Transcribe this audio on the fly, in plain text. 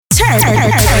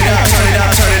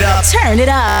Turn it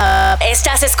up.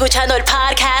 Estás escuchando el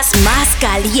podcast más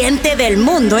caliente del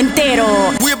mundo entero.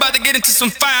 We're about to get into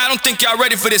some fire. I don't think y'all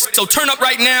ready for this, so turn up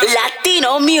right now.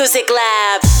 Latino Music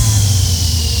Lab.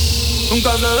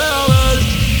 Nunca se deja ver,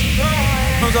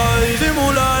 no sabe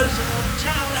disimular.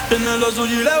 Tiene lo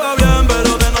suyo y le va bien,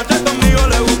 pero de noche conmigo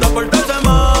le gusta portarse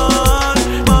mal.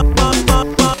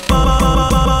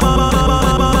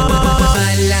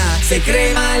 Mala, se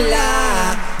cree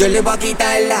mala, yo le voy a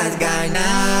quitar las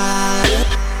ganas.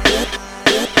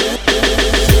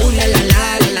 La la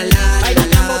la la la la la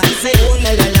la, dice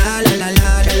la la la la la la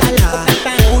la la,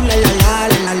 la la la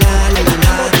la la la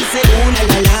la, dice la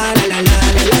la la la la la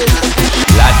la.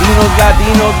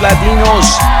 Latinos,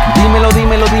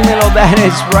 dímelo, that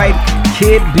is right.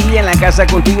 Kid B en la casa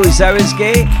contigo y ¿sabes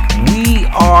qué? We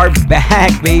are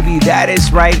back, baby, that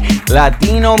is right.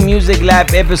 Latino Music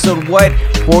Lab, episode what?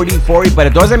 40.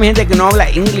 Para toda esa mi gente que no habla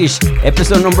English,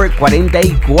 episode number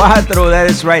 44, that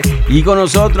is right. Y con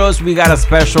nosotros, we got a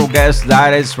special guest,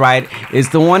 that is right. It's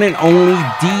the one and only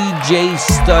DJ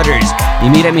Stutters. Y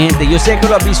mira mi gente, yo sé que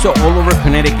lo has visto all over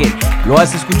Connecticut, lo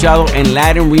has escuchado en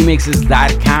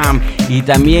LatinRemixes.com y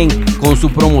también con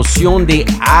su promoción de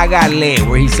Hágale,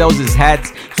 where he sells his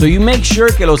hats. So you make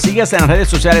sure que lo sigas en las redes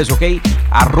sociales, ¿ok?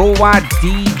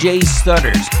 @DJ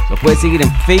Stutters. Lo puedes seguir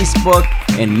en Facebook,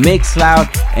 en Mixcloud,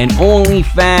 en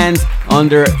OnlyFans,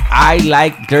 under I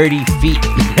Like Dirty Feet.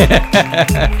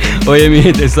 Oye, mi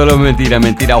gente, solo mentira.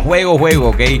 Juego,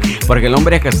 ¿ok? Porque el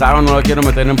hombre es casado, no lo quiero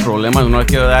meter en problemas, no le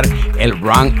quiero dar el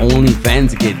wrong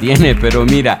OnlyFans que tiene. Pero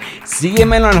mira,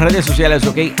 síguemelo en las redes sociales,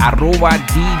 ¿ok?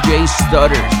 @DJ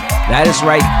Stutters. That is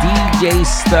right, DJ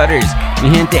Stutters. Mi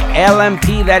gente,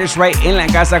 LMP, that is right, en la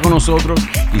casa con nosotros.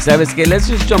 Y sabes que, let's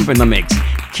just jump in the mix.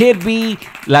 Kid B,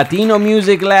 Latino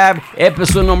Music Lab,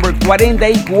 episode number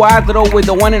 44 with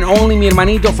the one and only mi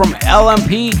hermanito from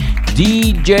LMP,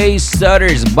 DJ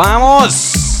Stutters.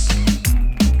 ¡Vamos!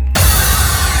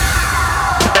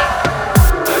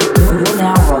 You're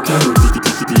now rocking with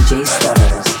DJ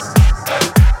Stutters.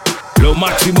 Lo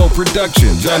Máximo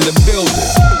Productions on the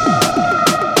building.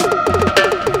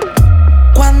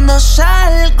 Cuando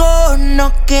salgo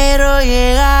no quiero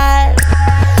llegar.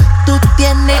 Tú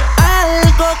tienes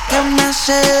algo que me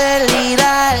hace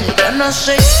delirar. Yo no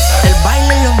sé, el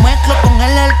baile lo mezclo con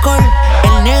el alcohol.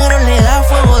 El negro le da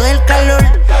fuego del calor.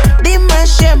 Dime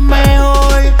si es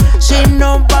mejor si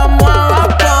nos vamos a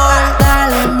vapor.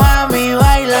 Dale mami,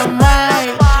 baila más.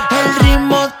 El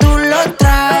ritmo tú lo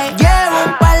traes. Llevo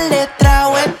un par de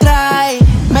tragos trae.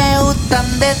 Me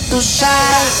gustan de tu sal.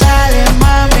 Dale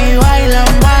mami, baila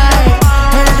más.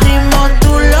 El ritmo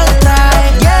tú lo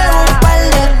traes. Llevo un par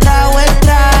de tragos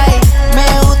trae. Me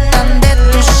gustan de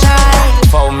tu sal.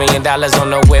 $4 million on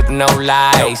the whip, no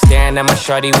lies. Staring at my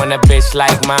shorty when a bitch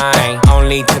like mine.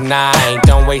 Only tonight,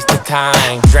 don't waste the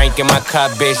time. Drink in my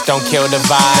cup, bitch, don't kill the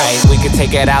vibe. We could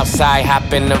take it outside,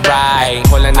 hop in the ride.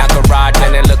 Pulling out garage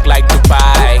and it look like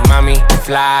Dubai. Mommy,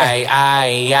 fly,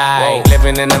 aye.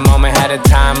 Living in the moment, had a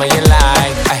time of your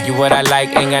life. You what I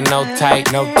like, ain't got no type.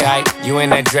 You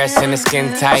in that dress and the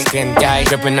skin tight.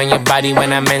 Dripping on your body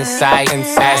when I'm inside.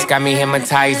 Ass got me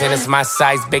hypnotized and it's my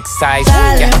size, big size.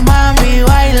 Dale mami,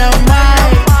 baila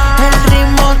más. El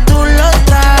ritmo tú lo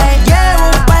traes. Llevo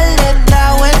un par de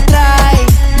tragos trae.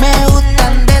 Me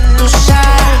gustan de tu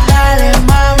sal. Dale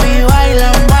mami,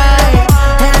 baila más.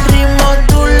 El ritmo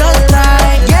tú lo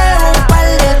traes. Llevo un par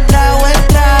de tragos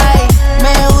trae.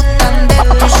 Me gustan de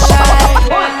tu sal.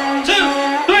 1, 2,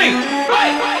 3,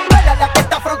 Baila la que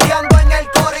está fronteando en el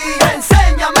corillo.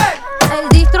 Enséñame. El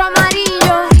distro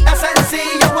amarillo, Es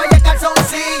sencillo, muelle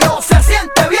calzoncillo. Se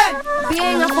siente bien.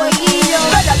 bien a fueguillo.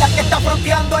 Baila la que está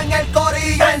fronteando en el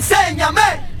corillo. Enséñame.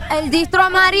 El distro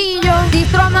amarillo,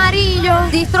 distro amarillo,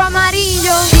 distro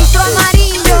amarillo, distro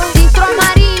amarillo, distro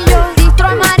amarillo, distro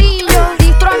amarillo,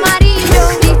 distro amarillo,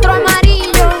 distro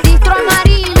amarillo, distro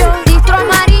amarillo, distro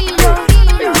amarillo.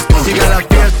 Sigue la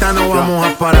fiesta, no vamos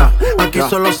a parar. Aquí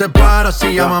solo se para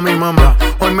si llama mi mamá.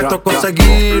 Hoy me tocó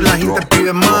seguir, la gente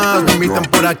pide más. Me invitan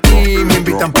por aquí, me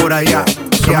invitan por allá.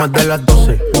 Son más de las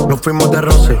 12, nos fuimos de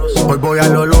roce. Hoy voy a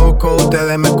lo loco,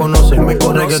 ustedes me conocen.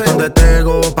 Reggaetón de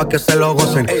Tego, pa' que se lo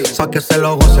gocen. Pa' que se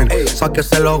lo gocen, pa' que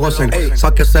se lo gocen.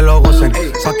 Pa' que se lo gocen,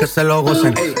 pa' que se lo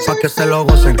gocen. Pa' que se lo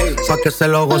gocen, pa' que se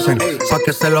lo gocen. Pa'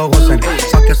 que se lo gocen,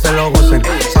 pa' que se lo gocen.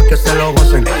 Pa' que se lo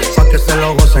gocen, pa' que se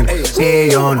lo gocen.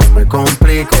 Si yo no me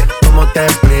complico, ¿cómo te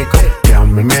explico? Que a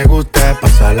mí me gusta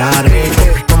pasarla rico.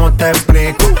 ¿Cómo te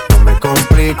explico? No me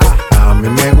complico. A mí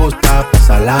me gusta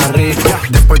pasarla rico.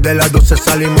 Después de las 12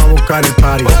 salimos a buscar el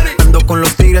party. Ando con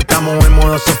los tigres, estamos en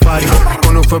modo safari.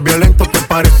 Con un fue violento que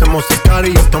parecemos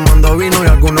sicarios. Tomando vino y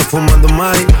algunos fumando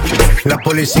mari. La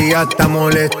policía está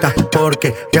molesta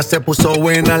porque ya se puso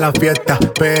buena la fiesta.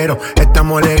 Pero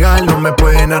estamos legal, no me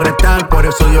pueden arrestar. Por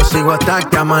eso yo sigo hasta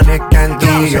que amanezca en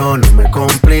ti. Yo no me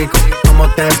complico, ¿cómo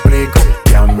te explico?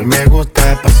 Que a mí me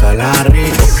gusta pasarla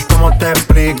rico. ¿Cómo te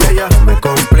explico? No me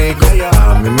complico,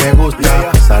 a mí me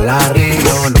gusta pasarla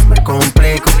rico. No me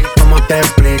complico, ¿cómo te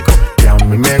explico? Que a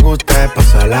mí me gusta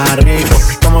pasarla rico.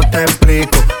 ¿Cómo te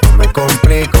explico? No me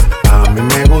complico, a mí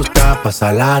me gusta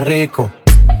pasarla rico.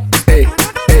 Ey,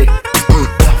 ey, ey,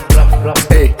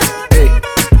 ey,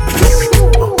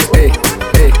 ey,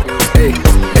 ey,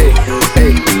 ey,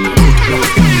 ey.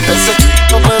 Ese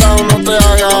chico operado no te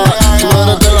haga. Tú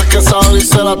eres de las que sabe y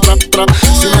se la trap.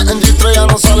 Si no es en G3 ya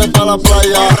no sale pa' la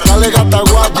playa. Dale gata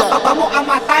guaya. Vamos a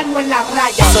matarnos en la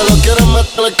playa. Se lo quieren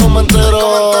meter como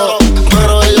entero,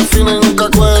 pero ella fina y nunca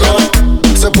cuero.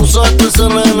 Se puso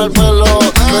expresiones en el pelo.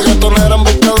 Reggaetonera en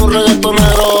busca de un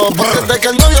reggaetonero. Desde que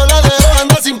el novio la dejó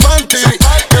anda sin panty.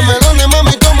 Que me done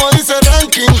mami como dice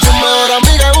ranking. Su mejor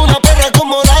amiga es una perra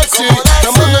como Daxi.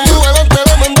 La mando en Uber antes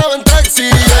la mandaba en taxi.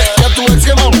 Y a tu ex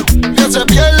que se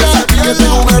pierda. Que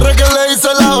tengo un R que le hice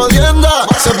la jodienda.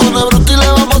 Se pone bruto y le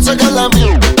vamos a sacar la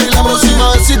mierda. Y la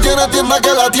próxima vez si tiene tienda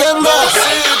que la tienda.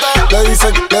 Le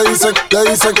dicen, le dicen, le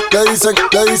dicen, le dicen,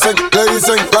 le dicen, le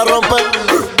dicen, la rompen.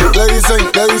 Le dicen,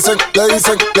 le dicen, le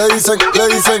dicen, le dicen, le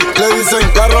dicen, le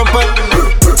dicen, la rompen.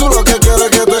 Tú lo que quieres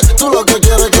que te, tú lo que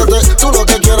quieres que te, tú lo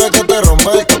que quieres que te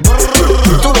rompe.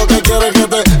 Tú lo que quieres que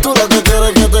te, tú lo que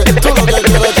quieres que te, tú lo que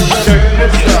quieres que te.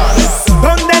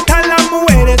 ¿Dónde están las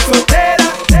mujeres solteras?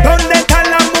 ¿Dónde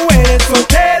están las mujeres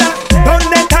solteras?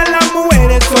 ¿Dónde están las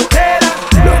mujeres solteras?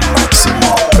 Lo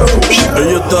máximo.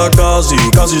 Ella está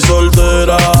casi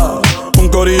soltera. Un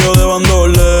corillo de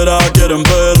bandolera. Quieren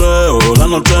perreo la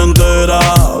noche entera.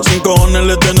 Sin cojones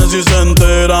le tienen si se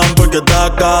enteran. Porque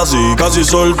está casi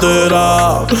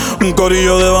soltera. Un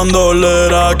corillo de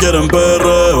bandolera. Quieren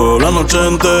perreo la noche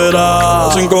entera.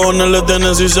 Sin cojones le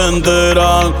tienen si se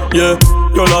enteran. Yeah,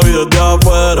 yo la vi desde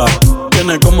afuera.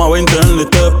 Tiene como a 20 en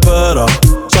lista de espera.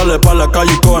 Sale pa' la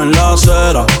calle y coge la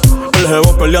acera. El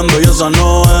jevo peleando y esa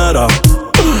no era.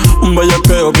 Un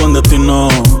bellaqueo con destino.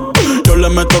 Yo le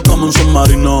meto como un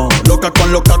submarino. Loca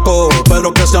con los cacos,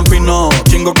 pero que sean finos.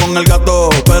 Chingo con el gato,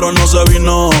 pero no se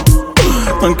vino.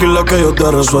 Tranquila que yo te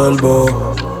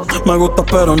resuelvo. Me gusta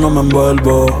pero no me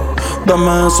envuelvo.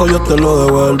 Dame eso, yo te lo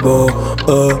devuelvo.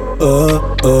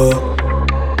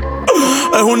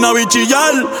 Es una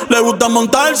bichillar, le gusta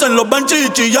montarse en los benches y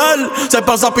chillar. Se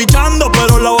pasa pichando,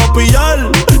 pero la voy a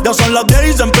pillar. Ya son las 10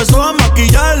 y se empezó a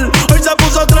maquillar. Hoy se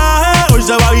puso traje, hoy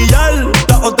se va a guillar.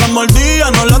 Las otras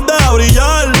mordidas no las deja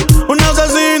brillar. Una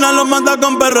asesina los mata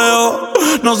con perreo.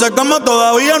 No sé cómo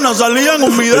todavía no salía en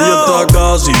un video. Ella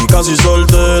está casi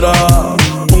soltera.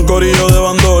 Un corillo de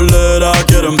bandolera.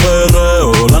 Quieren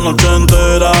perreo la noche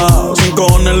entera. Sin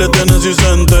cojones le tienen si se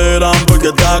enteran. Porque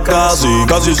está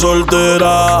casi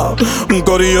soltera. Un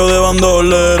corillo de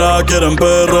bandolera. Quieren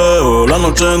perreo la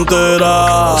noche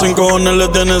entera. Sin cojones le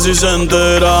tienen si se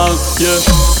enteran. Yeah.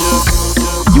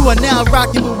 You are now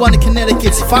rocking with one of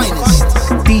Connecticut's finest,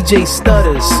 DJ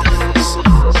Stutters.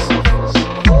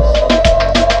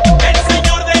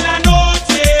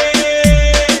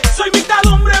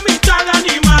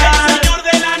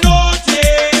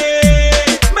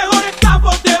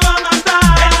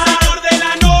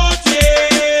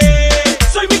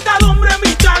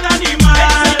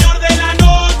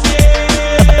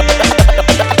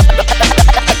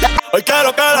 Hoy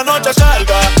quiero que la noche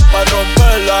salga pa'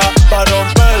 romperla, pa'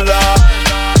 romperla.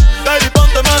 Baby,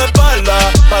 pónteme de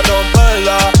espalda pa'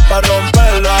 romperla, pa'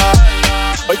 romperla.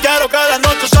 Hoy quiero que la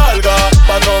noche salga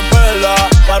pa' romperla,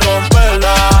 pa'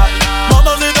 romperla.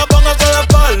 Mamacita, póngase de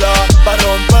espalda pa'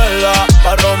 romperla,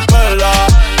 pa' romperla.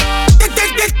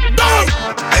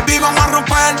 Baby, vamos a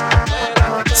romper.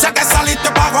 Sé que saliste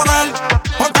pa' joder.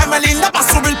 Pónteme linda pa'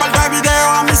 subir par de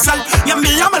videos a mi cel. Y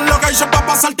envíame el location pa'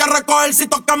 pasarte a recoger. Si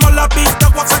tocamos la pista,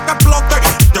 voy a hacer que explote.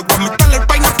 Yo voy a meterle el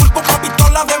peine full con una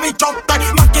pistola de bichote.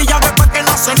 Maquillaje pa' que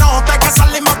no se note que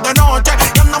salimos de noche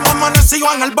y andamos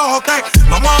amanecidos en el bote.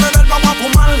 Vamos a beber, vamos a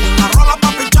fumar, una rola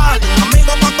pa' pichar. Un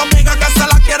amigo pa' tu amiga que se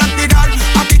la quieren tirar.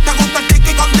 A ti te gusta el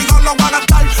tiki, contigo lo voy a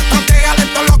gastar. Protégale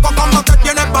esto loco como te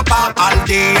tienes papá al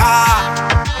día.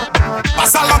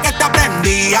 Pasa lo que te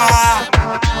aprendía.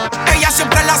 Ella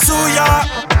siempre es la suya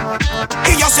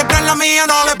y yo siempre en la mía.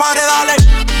 No le pare, dale.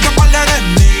 Yo par de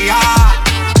mía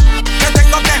que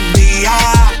tengo prendida.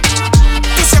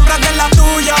 Tú siempre eres de la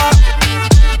tuya,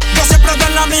 yo siempre de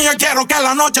la mía. Quiero quiero que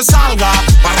la noche salga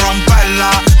pa' romperla,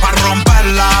 pa'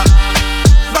 romperla.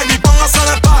 Baby, póngase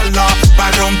de espalda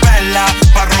pa' romperla,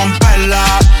 pa' romperla.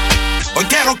 Hoy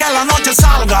quiero que la noche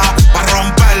salga pa'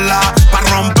 romperla, pa'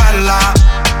 romperla.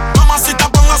 Mamacita,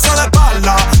 póngase de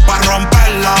espalda pa'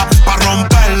 romperla, pa'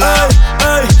 romperla.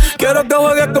 Ey, quiero que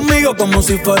juegues conmigo como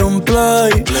si fuera un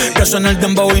play. Que suene el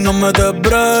dembow y no me des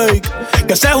break.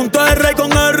 Que se juntó el rey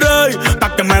con el rey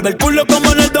pa' que me dé el culo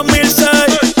como en el 2006.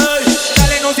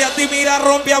 Dale, no seas tímida,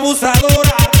 rompe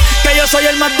abusadora. Que yo soy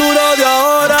el más duro de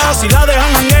ahora. Si la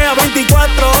dejan janguea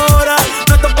 24 horas.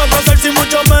 No te puedo hacer sin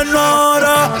mucho menor.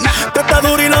 Que está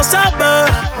duro y lo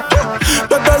sabes.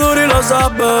 Que está duro y lo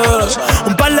sabes.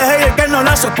 Un par de haters que no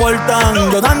la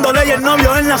soportan. Yo dándole y el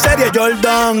novio en la serie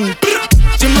Jordan.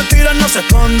 Si me tiran no se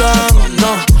escondan,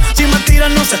 no. Si me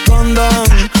tiran no se escondan.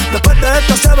 Después de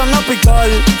esto se van a picar.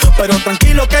 Pero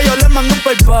tranquilo que yo les mando un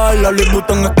PayPal. La Louis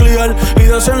Vuitton es clear y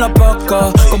deseo en la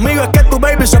paca. Conmigo es que tu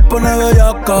baby se pone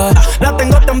bellaca. La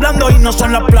tengo temblando y no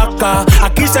son las placas.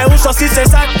 Aquí se usa, así se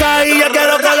saca. Y ya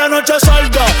quiero que la noche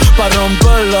salga pa'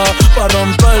 romperla, pa'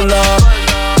 romperla.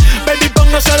 Baby,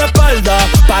 póngase la espalda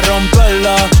pa'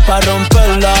 romperla, pa'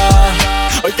 romperla.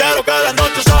 Hoy quiero que la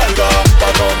noche salga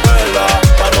pa' romperla,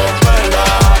 pa' romperla.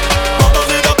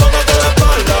 Mamacita, póngase la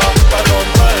espalda pa'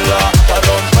 romperla, pa'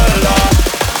 romperla.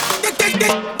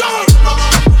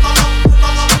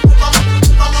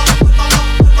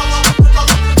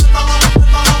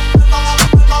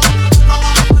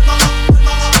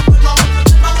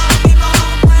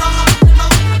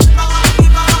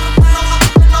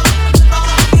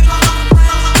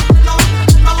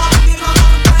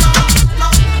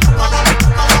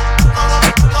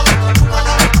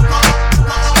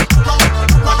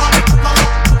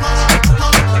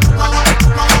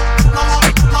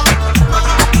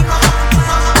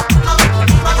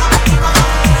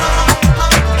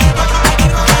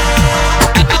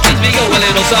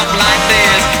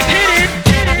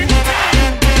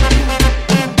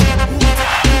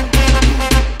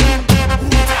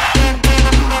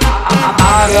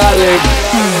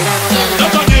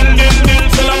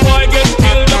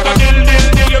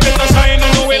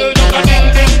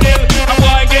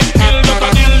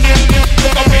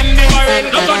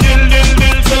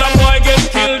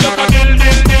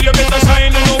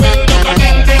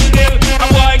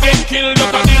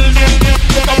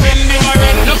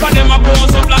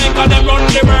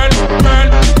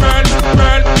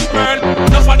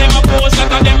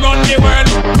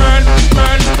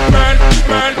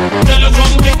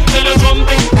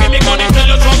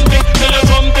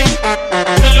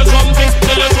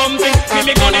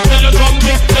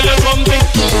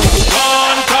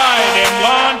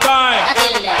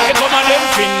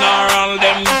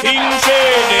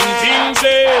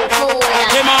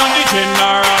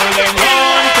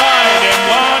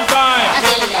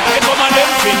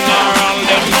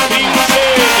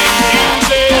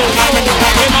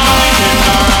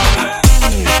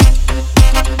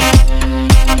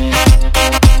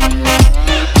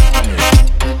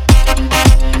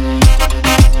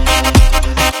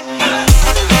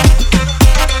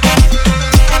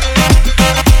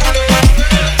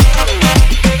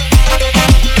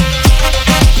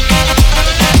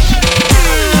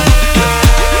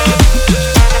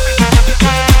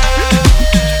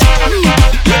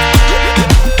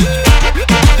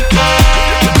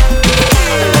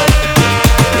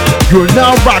 You're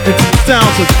now rocking to the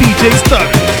sounds of DJ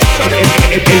Stutters,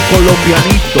 el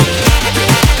colombianito.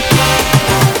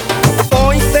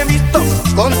 Hoy te he visto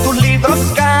con tus libros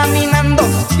caminando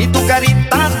y tu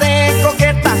carita de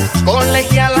coqueta,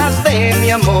 colegialas de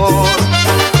mi amor.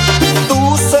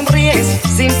 Tú sonríes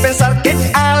sin pensar que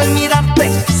al mirarte,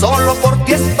 solo por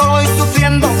ti estoy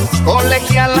sufriendo,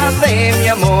 colegialas de mi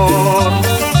amor.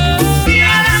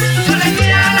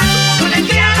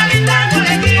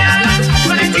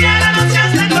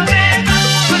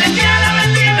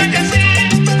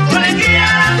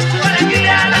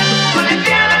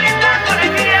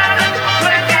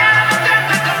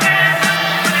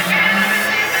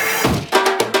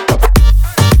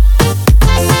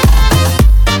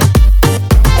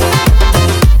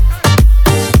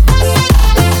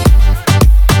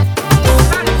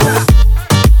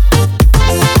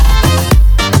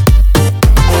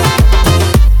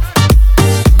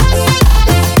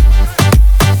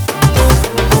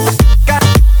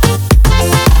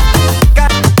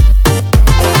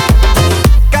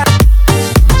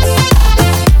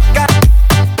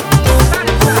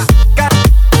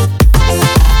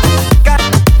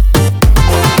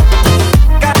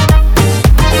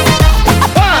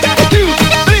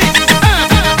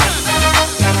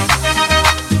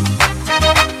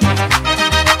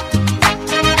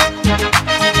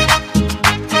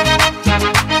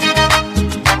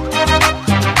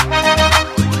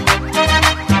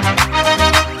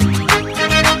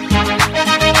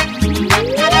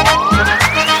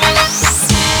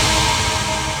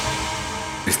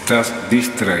 estás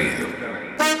distraído.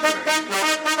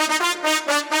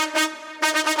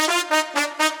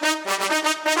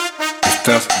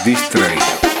 Estás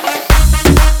distraído.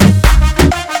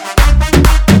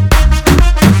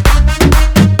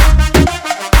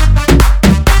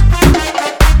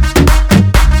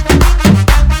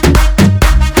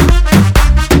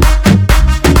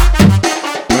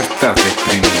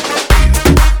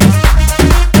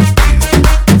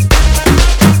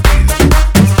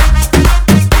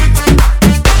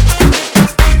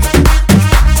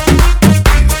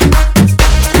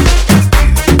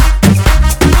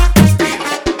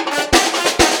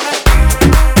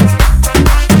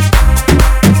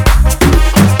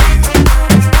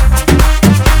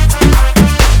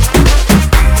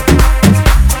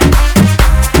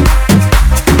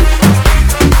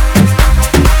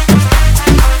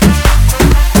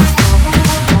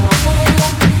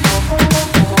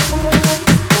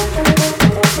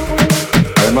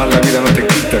 La vida no te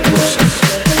quita cosas,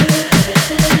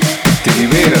 te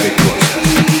libera de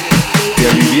cosas, te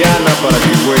aliviana para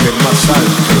que vueles más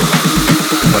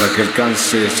alto, para que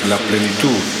alcances la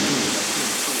plenitud.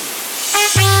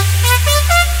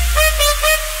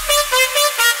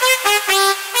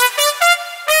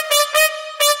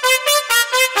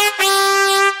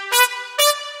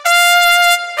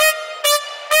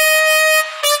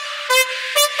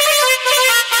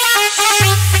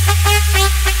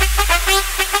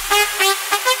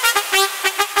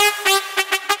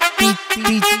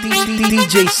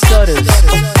 DJ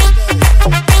Stutters.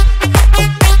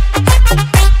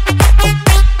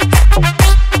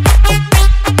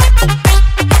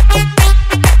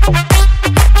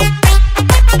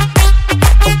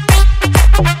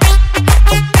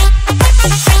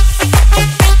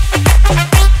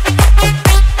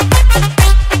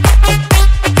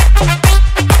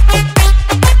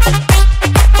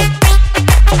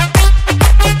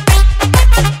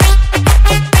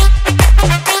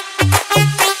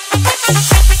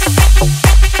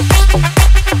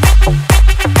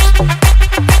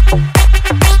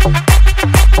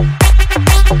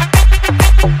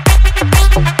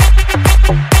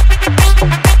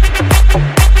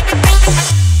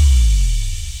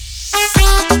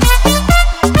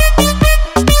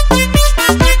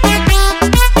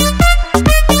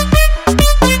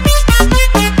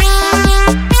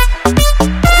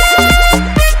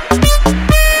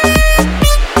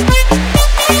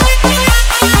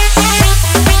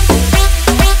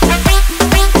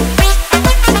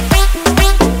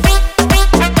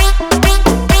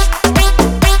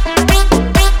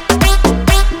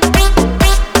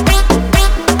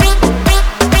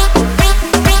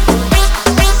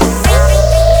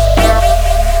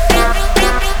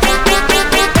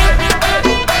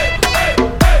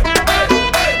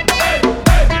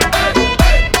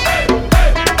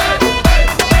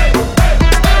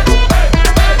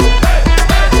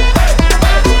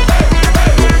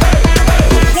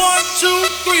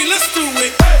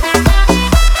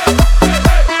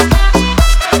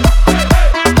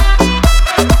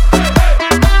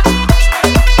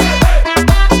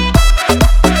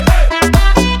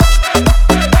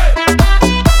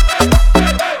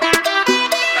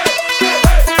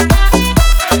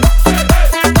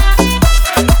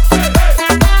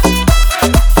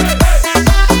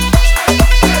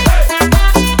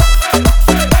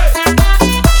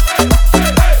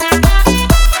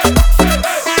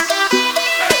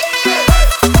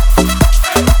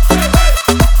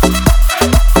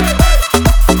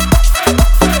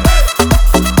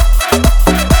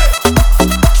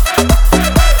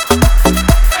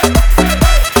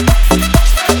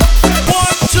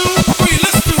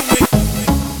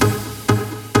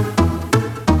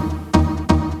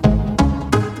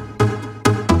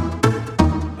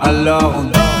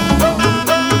 alone,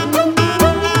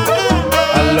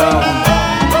 alone,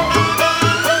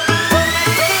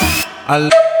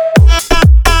 alone.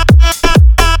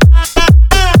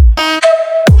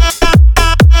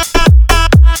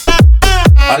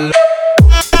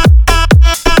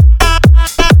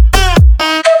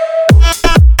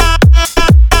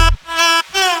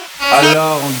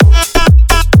 Alone.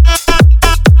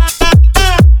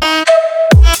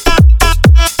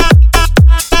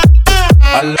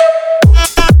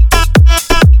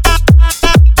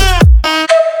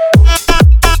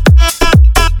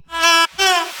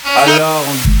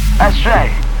 Alone. That's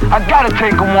right. I gotta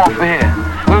take him off of here.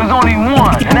 There's only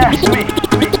one, and that's me.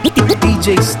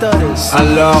 DJ Stutters.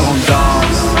 Alone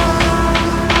dance.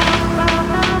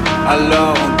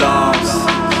 Alone dance.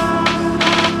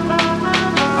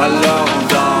 Alone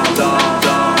dance, dance,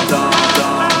 dance, dance,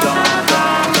 dance, dance,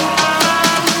 dance.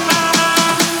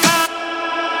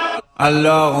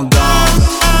 Alone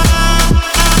dance.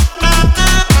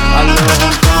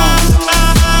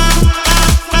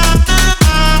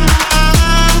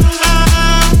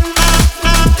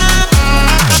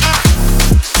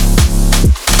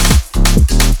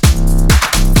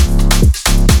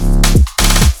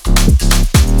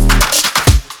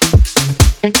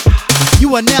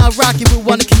 You are now rocking with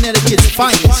one of Connecticut's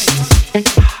finest.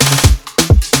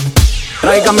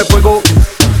 Tráigame fuego,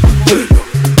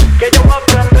 que yo voy a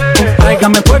prender.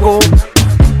 Tráigame fuego,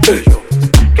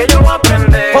 que yo voy a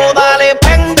prender. Oh, dale,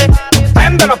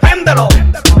 préndelo, préndelo.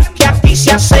 Que aquí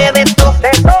se hace de todo,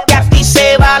 que aquí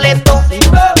se vale todo.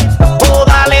 Oh,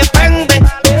 dale, prende.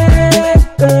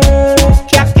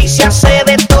 Que aquí se hace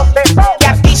de todo, que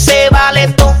aquí se vale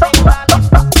todo.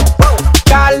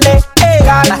 Carne,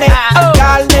 carne,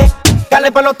 carne,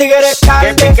 carne para los tigres,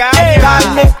 carne, carne,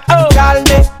 carne.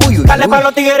 Carne para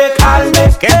los tigres,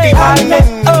 carne, carne,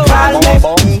 carne,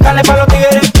 carne para los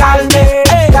tigres, carne,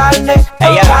 carne,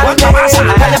 carne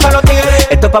para los tigres.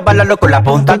 Esto es para bailarlo con la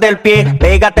punta del pie.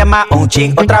 Pégate más un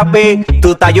ching otra vez.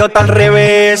 Tu tallota al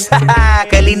revés.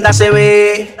 Qué linda se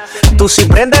ve. Tú si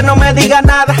prendes no me digas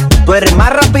nada. Tú eres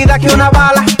más rápida que una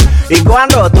bala. Y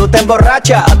cuando tú te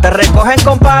emborrachas, te recogen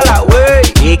con pala, wey.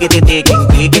 Tiquititiquin,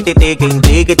 tiquititiquin,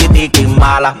 tiquititiquin,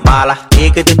 mala, mala.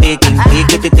 Tiquititiquin,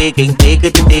 tiquititiquin,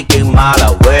 tiquititiquin,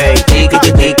 mala, wey.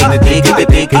 Tiquititiquin,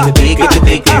 tiquititiquin,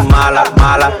 tiquititiquin, mala,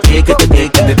 mala.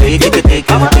 Tiquititiquin,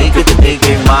 tiquititiquin,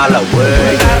 tiquititiquin, mala,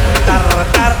 wey.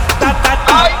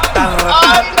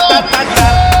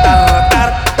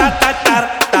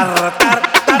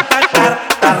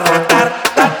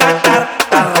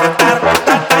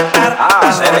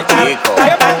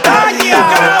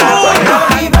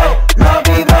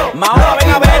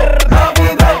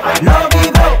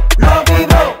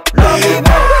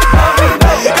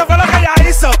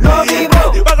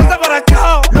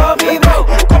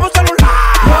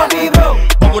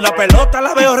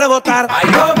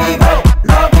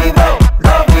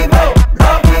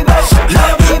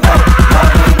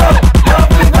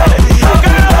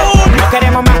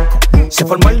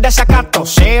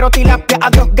 Tilapia,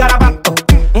 adiós garabato.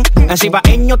 En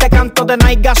cibaeño te canto de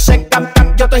naiga, se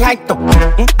canta, yo estoy jaito.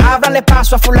 Háblale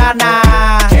paso a fulana.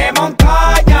 ¡Qué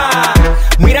montaña!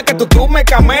 Mira que tú me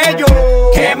camello.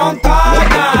 ¡Qué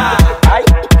montaña! Ay,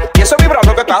 ¿y eso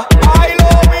vibrando que está? Ay, lo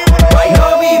vibro. Ay,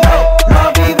 lo vibro,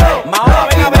 lo vibro. Maola,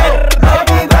 ven a ver. Lo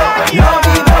vibro,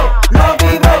 lo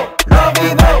vibro, lo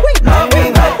vibro, lo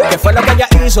vibro. ¿Qué fue lo que ella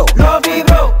hizo? Lo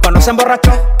vibro. Cuando se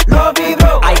emborrachó. Lo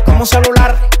vibro. Ay, como un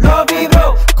celular. Lo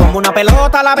vibro. Como una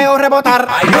pelota la veo rebotar.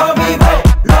 Ay, lo vibro,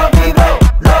 lo vibro,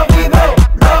 lo vibro,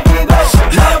 lo vibro,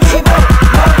 lo vibro,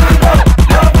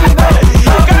 lo vibro,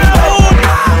 lo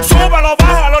vibro. Súbelo,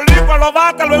 bájalo, límpalo,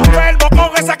 bátalo, enfermo. Con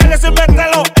esa calle sin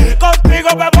meterlo. Contigo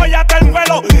me voy hasta el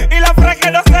pelo. Y la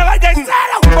fresca no se vaya en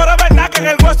cero. Pero es verdad que en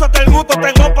el hueso del gusto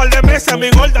tengo un par de meses mi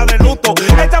gorda de luto.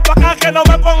 Echa pa' acá que no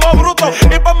me pongo bruto.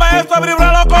 Y ponme esto a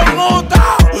vibrarlo con gusto.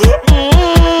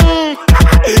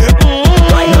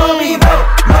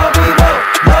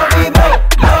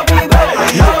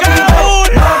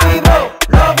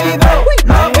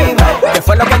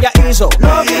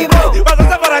 Lo vibro, cuando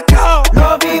se emborrachó.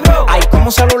 Lo vibro, ay como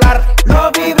un celular.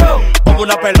 Lo vibro, como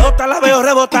una pelota la veo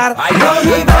rebotar. Ay, lo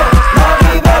vibro, lo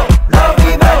vibro, lo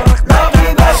vibro, lo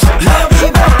vibro, lo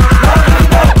vibro,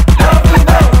 lo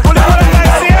vibro, lo vibro.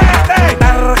 147.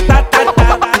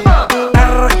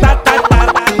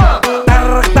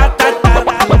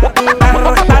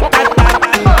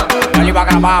 Yo le iba a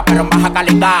grabar, pero en baja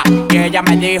calidad. Y ella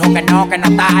me dijo que no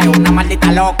está. Es una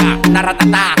maldita loca, una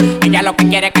ratatá. Ella lo que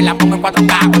quiere es que la ponga en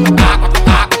 4K, 4K,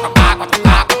 4K,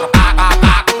 4K,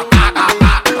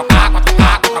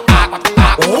 4K,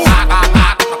 4K.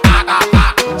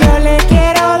 Yo le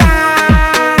quiero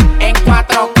dar en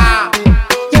 4K.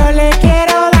 Yo le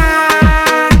quiero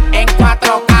dar en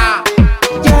 4K.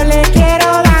 Yo le quiero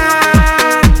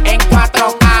dar en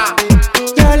 4K.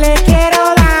 Yo le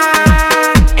quiero dar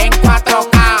en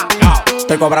 4K.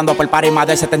 Estoy cobrando por party más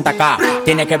de 70K.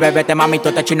 Tienes que beberte, mami,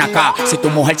 tú te chinas acá. Si tu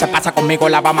mujer se pasa conmigo,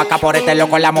 la vamos acá por este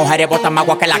loco. Las mujeres botan más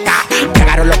agua que la K.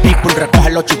 Llegaron los people,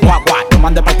 recogen los chihuahuas. Yo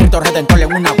mandé para el Cristo Redentor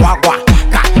en una guagua.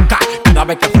 Cada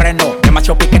vez que freno,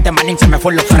 demasiado piquete, manín, se me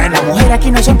fue los frenos. Las mujeres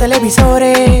aquí no son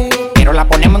televisores, pero la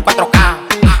ponemos en 4K.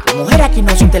 Las mujeres aquí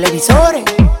no son televisores,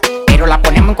 pero la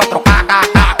ponemos en 4K.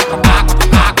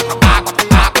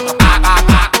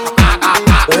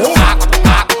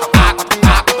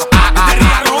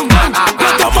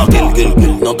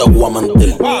 No te voy a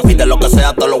mentir. Pide lo que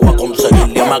sea, te lo voy a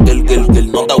conseguir. Llama Gil,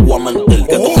 no te voy a mentir.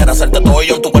 Que tú quieras hacerte todo y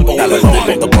yo en tu cuerpo. Dale, no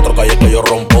te cuatro calles que yo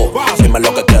rompo. Dime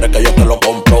lo que quieres que yo te lo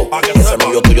compro. Ese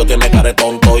novio tuyo tiene cara de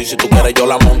tonto. Y si tú quieres yo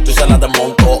la monto y se la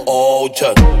desmonto. Oh, che.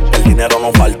 El dinero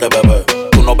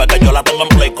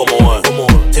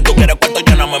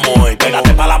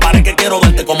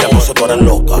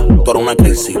Tú eres una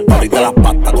crisis, abrirte las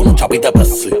patas con un chapite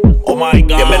Pepsi. Oh my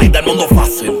God, bienvenida al mundo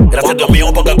fácil. Gracias Dios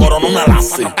mío porque coronó una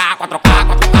lazi.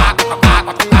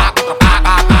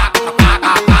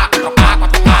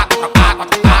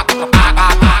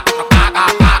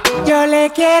 Yo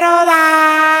le quiero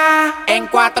dar en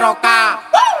 4K.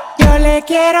 Yo le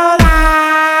quiero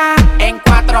dar en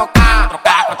 4K.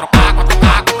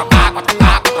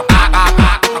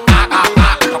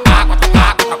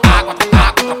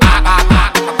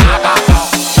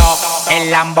 El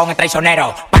lambón es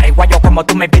traicionero. Paraguayo como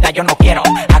tú, mi vida yo no quiero.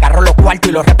 Agarro los cuartos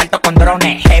y los reparto con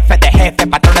drones. Jefes de jefes,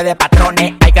 patrones de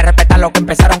patrones. Hay que respetar lo que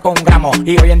empezaron con un gramo.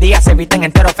 Y hoy en día se visten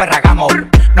enteros Ferragamo.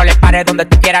 No les pares donde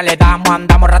tú quieras, le damos.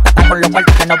 Andamos ratata con los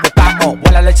cuartos que nos buscamos.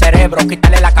 Vuélale el cerebro,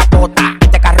 quítale la capota.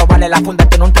 Este carro vale la funda,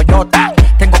 tiene un Toyota.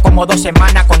 Tengo como 2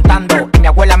 semanas contando. Y mi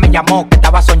abuela me llamó que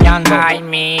estaba soñando. Ay,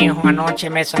 mi hijo, anoche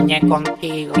me soñé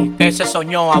contigo. ¿Qué se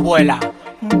soñó, abuela?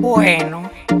 Bueno,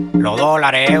 los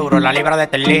dólares, euros, la libra de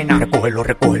esterlina. Recógelo,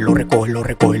 recógelo, recógelo,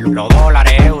 recógelo. Los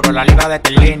dólares, euros, la libra de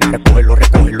esterlina. Recógelo,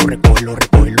 recógelo, recógelo,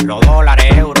 recógelo. Los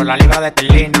dólares, euros, la libra de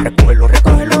esterlina. Recógelo,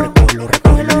 recógelo, recógelo,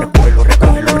 recógelo,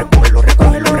 recógelo, recógelo, recógelo,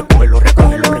 recógelo, recógelo, recógelo,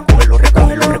 recógelo,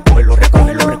 recógelo, recógelo, recógelo,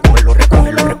 recógelo,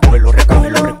 recógelo, recógelo,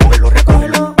 recógelo, recógelo,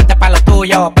 recógelo. Ponte pa' lo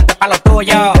tuyo, ponte pa' lo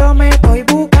tuyo. Yo me estoy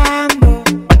buscando.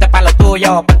 Ponte pa' lo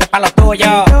tuyo, ponte pa' lo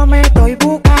tuyo. Yo me estoy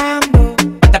buscando.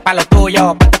 Ponte pa' lo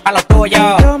tuyo, ponte pa' lo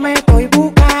tuyo. Yo me estoy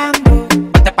buscando.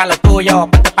 Ponte pa' lo tuyo,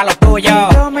 ponte pa' lo tuyo.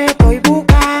 Yo me estoy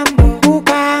buscando,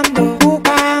 buscando,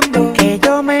 buscando. Que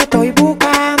yo me estoy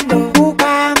buscando,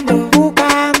 buscando,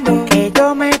 buscando. Que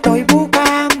yo me estoy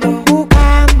buscando,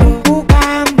 buscando,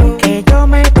 buscando. Que yo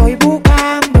me estoy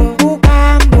buscando,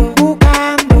 buscando,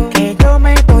 buscando. Que yo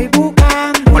me estoy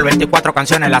buscando. Por 24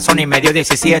 canciones la Sony me dio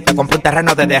 17. Compré un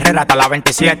terreno desde Herrera hasta la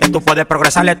 27. Tú puedes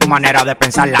progresarle tu manera de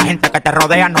pensar. La gente que te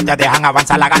rodea no te dejan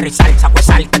avanzar. Agarra y sal, saco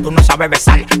sal, que tú no sabes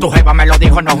besar. Tu jeva me lo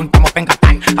dijo, nos juntamos pa'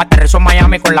 encatar. Aterrizó en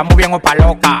Miami con la movie en Opa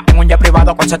Loca. En un jet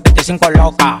privado con 75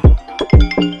 locas.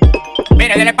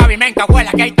 Mire, dele pavimento,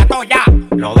 abuela, que ahí está todo ya.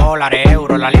 Los dólares,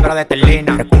 euros, la libra de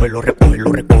esterlina. Recógelo,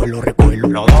 recógelo, recógelo, recógelo.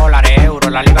 Los dólares,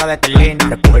 euros, la libra de esterlina.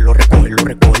 Recógelo, recógelo,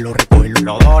 recógelo, recógelo.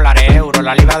 Los dólares, euros,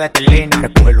 la libra de esterlina.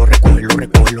 Recógelo, recógelo,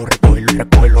 recógelo, recógelo.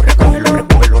 Recógelo, recógelo,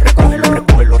 recógelo, recógelo.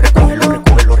 Recógelo, recógelo, recógelo,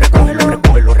 recógelo.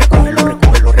 Recógelo, recógelo, recógelo,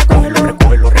 recógelo.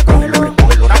 Recógelo, recógelo,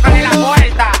 recógelo. ¡Tócale la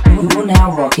puerta! You're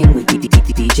now rocking with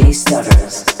DJ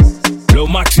Stutters. Lo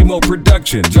Máximo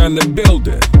Productions on the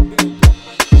building.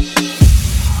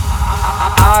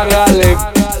 Hágale.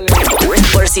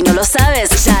 Por si no lo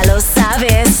sabes, ya lo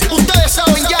sabes. Ustedes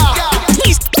saben ya.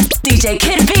 DJ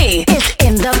Kid B is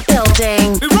in the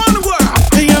building.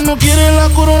 Ella no quiere la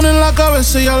corona en la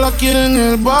cabeza, ella la quiere en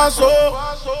el vaso.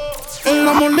 El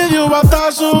amor le dio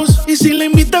batazos y si le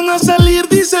invitan a salir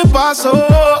dice paso.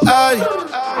 Ay,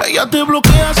 ella te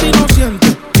bloquea si no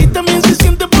siente y también se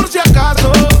siente por si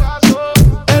acaso.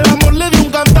 El amor le dio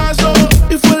un cantazo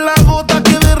y fue la gota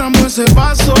que derramó ese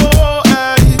vaso.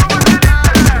 Ay,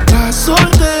 las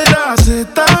solteras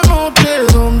esta noche,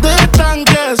 ¿dónde están?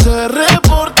 Que se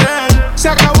reporten. Se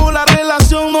acabó la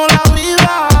relación, no la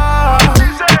vida.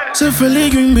 Sé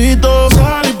feliz, yo invito.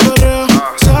 Sal y perrea,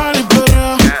 sal y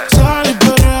perrea, sal y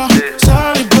perrea,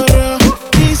 sal y perrea.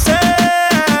 Dice,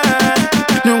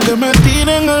 ni aunque me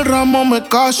tiren el ramo me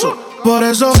caso. Por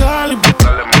eso sal y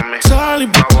perrea, sal y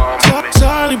perrea,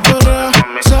 sal y perrea,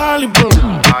 sal y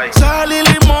perrea. Sal y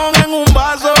limón en un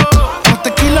vaso. Más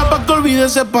tequila pa' que olvide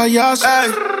ese payaso.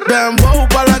 Ey, dembow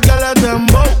pa' la que le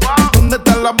dembow. ¿Dónde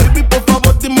está la baby? Por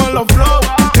favor, dime los flow.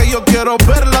 Que yo quiero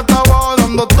verla, está abajo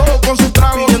dando todo con su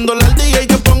trago. Pidiéndole al DJ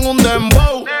que ponga un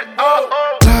dembow.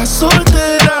 Las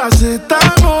solteras esta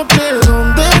noche,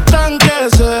 ¿dónde están? Que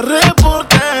se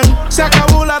reporten. Se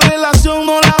acabó la relación,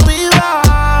 no la vida.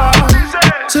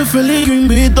 Sé feliz, yo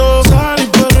invito. Sal y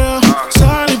perrea,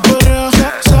 sal y perrea,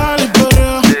 sal y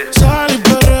perrea, sal y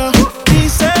perrea.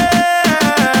 Dice,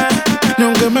 ni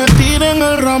aunque me tiren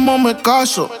el ramo me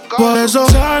caso. Por eso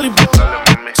sal y perrea,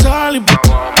 sal y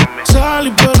perrea, sal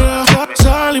y perrea,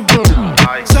 sal y perrea.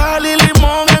 Sal y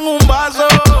limón en un vaso.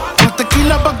 Más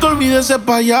tequila pa' que olvide ese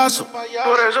payaso. Por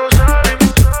eso sal y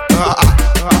perrea.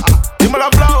 Dímelo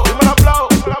flow, dímelo flow.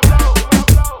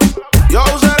 Yo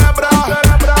cerebra,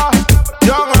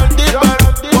 yo en el deeper.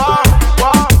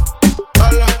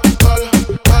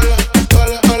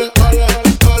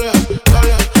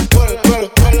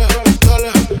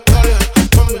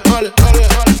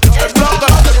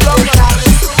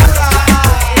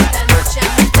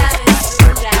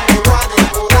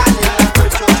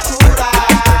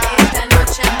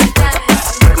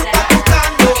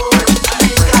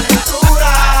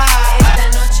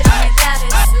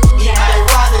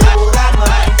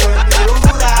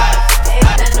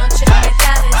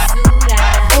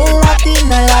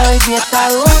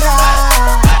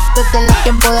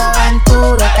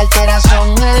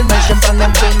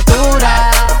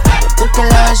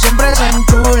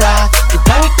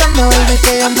 Desde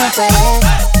que yo me pegué,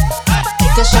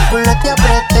 que ese culo te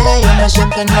apreté, yo me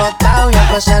siento ennotado,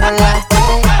 ya pasaron las 3.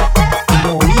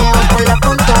 Muy viejo por la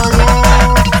punto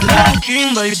 10.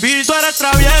 King, baby, tú eres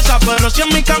traviesa, pero si en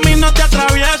mi camino te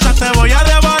atraviesas, te voy a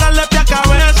devorar de pie a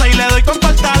cabeza y le doy con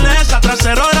fortaleza.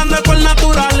 Trasero grande por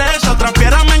naturaleza, otra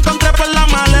piedra me encontré por la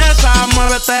maleza.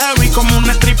 Muévete heavy como un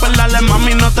stripper, dale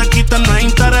mami, no te quites, no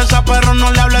interesa, pero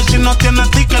no le hables si no tienes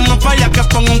ticket. No falla que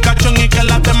ponga un cachón y que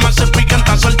las demás se piquen.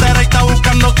 Está soltera y está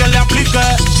buscando que le aplique.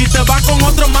 Si te vas con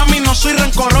otro, mami, no soy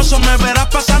rencoroso, me verás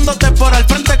pasándote por el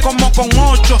frente como con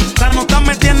 8. La nota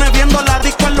me tiene viendo la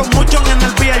disco en los muchos en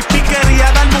el VIP.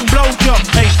 Quería darme un blowjob,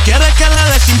 ey, quiere que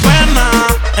le dé sin pena,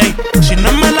 ey, si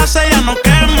no me la sé ya no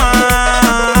quema,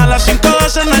 a las 5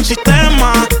 veces en el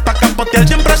sistema, pa' capotear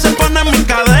siempre se pone en mi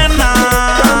cadena.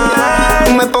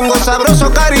 Me pongo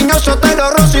sabroso, cariñoso, te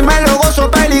lo rozo y me lo gozo,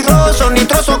 peligroso,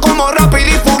 nitroso como rápido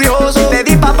y furioso. Le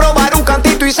di pa' probar un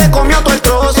cantito y se comió todo el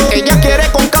trozo. Ella quiere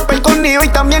con capa el cornillo y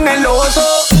también el oso.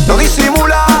 No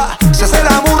disimula, se hace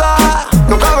la muda,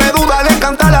 no cabe duda, le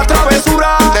encanta la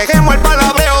travesura. Dejemos el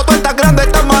palabreo, tú estás grande,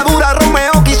 estás madura.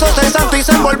 Romeo quiso ser santo y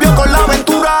se envolvió con la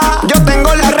aventura. Yo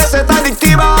tengo la receta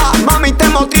adictiva, mami te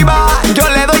motiva. Yo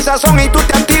le doy sazón y tú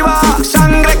te activas.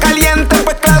 Sangre caliente,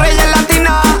 pues claro, ella es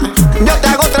latina. Yo te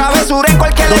hago travesura en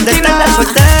cualquier esquina. ¿Dónde está la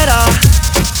soltera?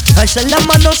 Alza las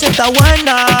manos, está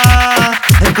buena.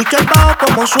 Escucha el bajo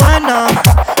como suena.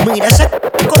 Mira ese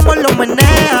como lo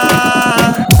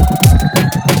menea.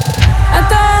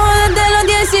 Hasta abajo desde los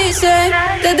 16.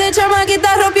 Desde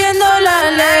chamaquita rompiendo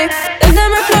la ley. Desde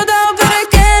me he explotado pero es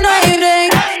que no hay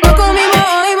break. Lo comimos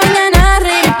hoy, mañana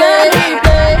replay.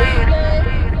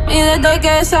 Y desde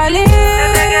que salí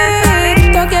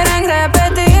todos quieren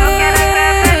repetir.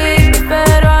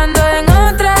 Pero ando en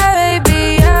otra,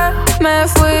 baby, ya me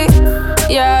fui.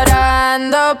 Y ahora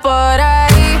ando por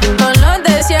ahí con los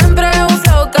de siempre, un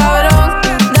flow cabrón.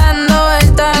 Dando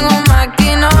vuelta en un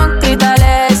maquinón.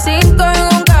 Cristales 5 en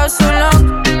un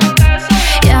cápsulón.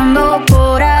 Y ando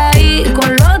por ahí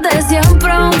con los de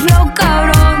siempre, un flow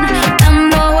cabrón.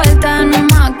 Dando vuelta en un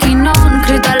maquinón.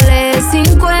 Cristales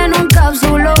 5 en un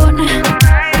cápsulón.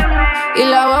 Y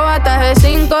la baba está de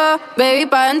 5, baby,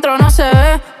 pa' dentro no se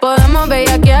ve. Podemos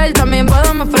bellaquear, también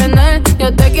podemos prender.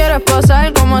 Yo te quiero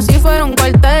esposar como si fuera un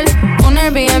cuartel. Un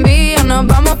Airbnb o nos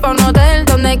vamos pa' un hotel.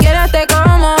 Donde quieras te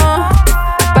como.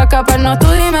 Pa' escaparnos tú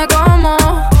dime cómo.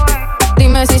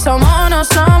 Dime si somos o no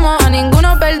somos. A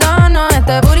ninguno perdono.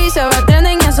 Este booty se va a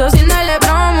tener y eso sin darle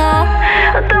promo.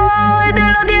 Hasta abajo desde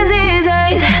los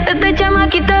 16. Desde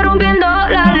chamaquita rompiendo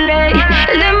la ley.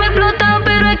 El de me explota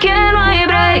pero es que no hay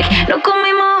break. Lo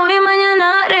comimos hoy,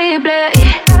 mañana replay.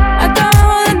 Hasta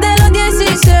abajo desde los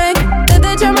 16.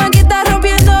 Desde chamaquita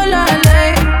rompiendo la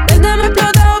ley. El de me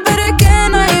explotado pero es que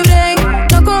no hay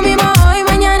break. Lo comimos hoy,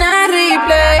 mañana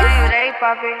replay.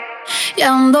 Y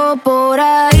ando por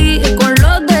ahí con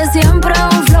los de siempre,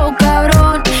 un flow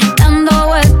cabrón. Dando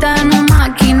vuelta en un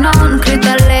maquinón.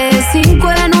 Cristales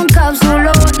 5 en un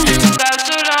cápsulón.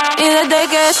 Y desde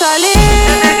que salí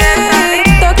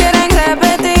todos quieren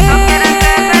repetir.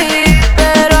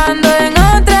 Pero ando en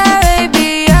otra,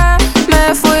 baby, ya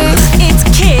me fui. It's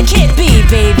Kid B,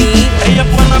 baby. Ella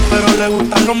es buena pero le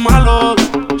gustan los malos.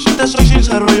 Si te soy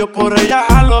sincero yo por ella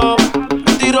jalo.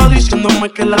 Me tiro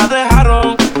diciéndome que la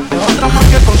dejaron. Es otra más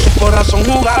que con su corazón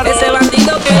jugaron. Ese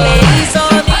bandido que le hizo,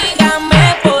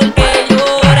 dígame por qué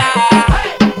llora.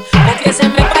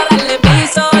 Confiéseme para darle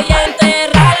piso y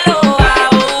enterrarlo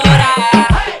ahora.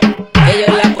 Que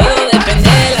yo la puedo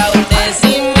defender, a usted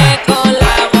si me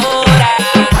colabora.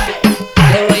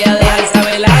 Le voy a dejar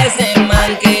saber a ese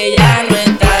man que ya no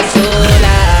está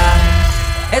sola.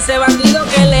 Ese bandido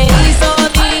que le hizo,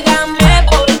 dígame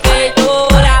por qué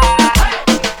llora.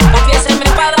 Confiéseme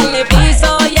para darle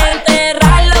piso y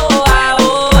enterrarlo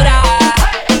ahora.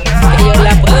 Que yo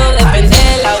la puedo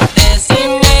defender, a usted si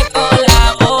me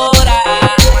colabora.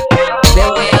 Le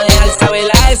voy a dejar saber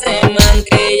a ese man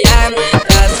que ya no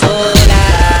está sola.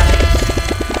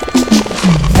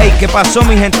 Hey, ¿qué pasó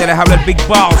mi gente? Les habla el Big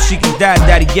Boss, Chiquita,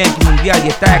 Daddy Yankee Mundial. Y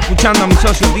estás escuchando a mi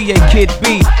socio DJ Kid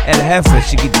B, el jefe,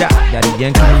 Chiquita, Daddy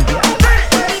Yankee Mundial.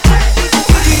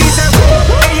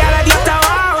 Ella le dio hasta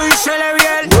abajo y se le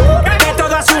vio de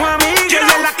todas sus amigas. Ella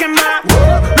es la que más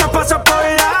nos pasó por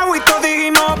el agua y todos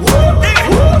dijimos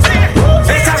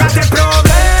esa gata es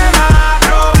problema,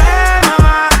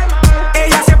 problema.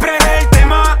 Ella siempre es el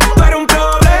tema. Tú eres un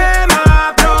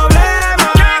problema,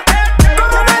 problema.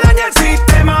 ¿Cómo me daña el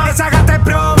sistema? Esa gata es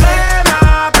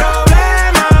problema,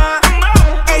 problema.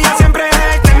 Ella siempre es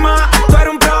el tema. Tú eres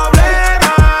un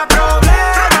problema,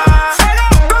 problema.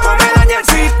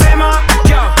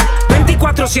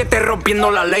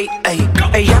 rompiendo la ley, ey.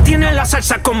 Ella tiene la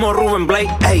salsa como Ruben Blake,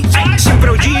 ey. Siempre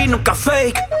OG, nunca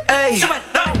fake, ey.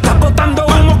 Está botando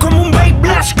humo como un babe,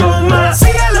 let's go, man.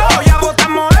 Síguelo, ya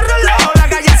botamos el reloj. La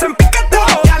calle se empiquetó,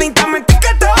 ya Linta me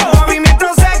etiquetó. Movimiento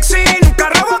sexy, nunca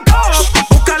rebotó.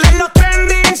 Búscale en los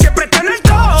trending, siempre está en el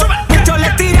top. Muchos le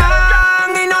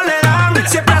tiran y no le dan.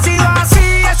 Siempre ha sido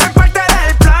así, eso es parte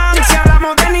del plan. Si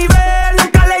hablamos de nivel,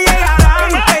 nunca le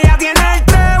llegarán. Ella tiene el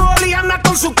trébol y anda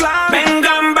con su clan.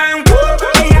 Vengan, ven,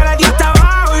 ella le dio hasta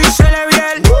abajo y se le vio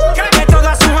el de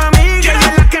todas sus amigas,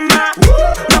 ella es la que más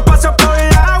nos pasó por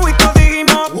el agua y todos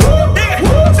dijimos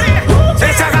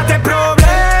deshágate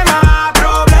problema,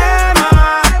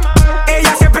 problema.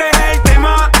 Ella siempre es el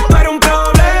tema, tú eres un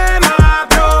problema,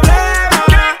 problema.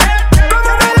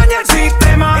 ¿Cómo me daña el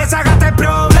sistema? Deshágate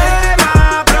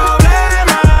problema,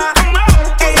 problema.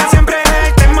 Ella siempre es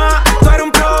el tema, tú eres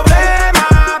un problema,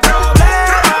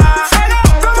 problema.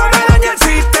 ¿Cómo me daña el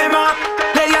sistema?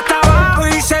 Le di hasta abajo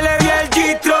y se le vio el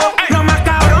gistro. Lo más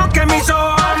cabrón que mis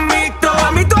ojos han visto.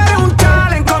 A mí tú eres un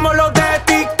talent como los de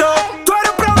TikTok. Tú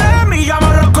eres un problema y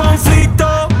llamo los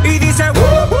conflictos. Y dice,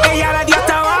 ella le dio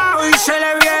hasta abajo y se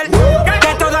le vio el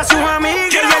de todas sus amigas,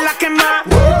 ella es la que más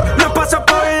nos pasó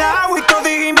por el agua y todos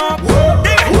dijimos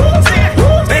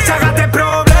deshágate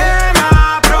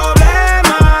problema,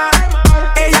 problema.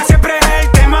 Ella siempre es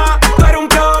el tema, tú eres un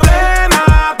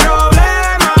problema,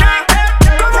 problema.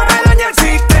 ¿Cómo me daña el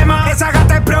sistema?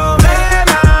 Deshágate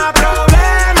problema,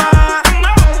 problema.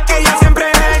 Ella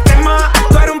siempre es el tema,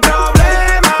 tú eres un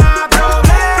problema,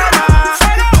 problema.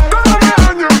 ¿Cómo me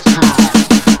daña el sistema?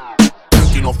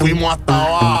 Y nos fuimos hasta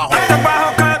abajo.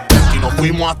 Y nos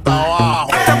fuimos hasta abajo.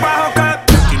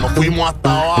 Y nos fuimos hasta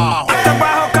abajo.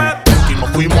 Y nos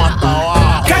fuimos hasta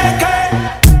abajo.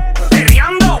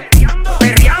 Perreando,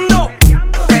 perreando,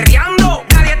 perreando.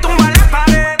 Nadie tumba la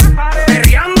pared.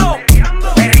 Perreando,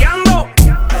 perreando,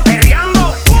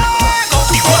 perreando. Tú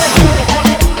quieres duro.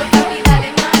 Dale duro, papi, dale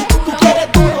más duro.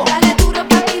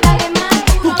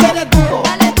 Tú quieres duro.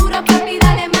 Dale duro, papi,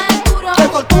 dale más duro. Yo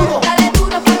estoy duro. Dale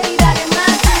duro, papi, dale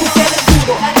más duro. Tú quieres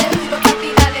duro.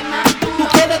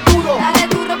 Dale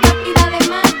duro, papi, dale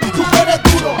más duro. Tú quieres duro. Dale duro, papi, dale más duro. Tú quieres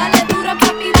duro. Dale duro,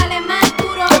 papi, dale más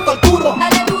duro. Yo estoy duro.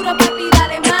 Dale duro, papi,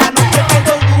 dale más duro. Esta noche te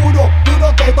doy duro, duro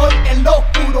te doy en lo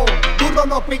oscuro. Duro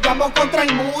nos pillamos contra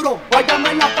el muro. Guayame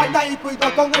en la espalda y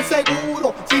cuidado con el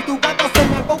seguro. Si tu gato se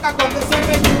me boca con ese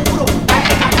seguro,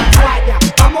 dale a la toalla.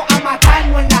 Vamos a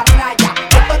matarnos en la playa.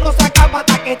 Esto no se acaba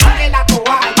hasta que tire la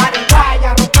toalla.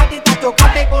 Marihuaya, rompate y te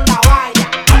chocate con la valla.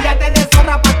 Píllate de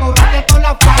zorra pa' cobrarte toda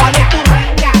la falla. ¿Cuál es tu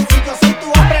riña? Si yo soy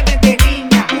tu hombre desde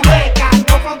niña. Cureca,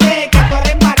 no frontees que tú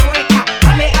eres marueca.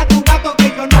 Dile a tu gato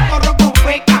que yo no corro con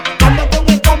feca. Ando con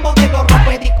el combo de los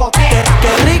rompediscotecas.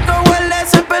 Qué rico huele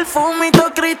ese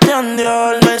perfumito Christian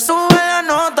Dior. Me sube la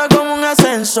nota como un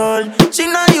ascensor. Si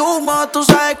no hay humo, tú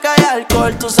sabes que hay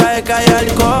alcohol. Tú sabes que hay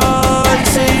alcohol,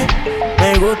 sí.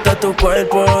 Me gusta tu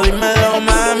cuerpo, dímelo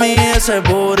mami. Ese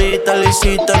burrito lo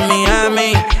hiciste en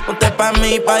Miami. Usted pa'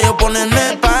 mí, pa' yo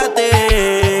ponerme pa'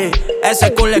 ti.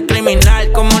 Ese culo es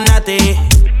criminal como Nati.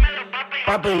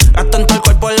 Gasto en todo el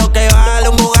cuerpo lo que vale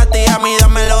un Bugatti. A mí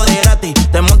dámelo de gratis.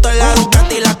 Te monto en la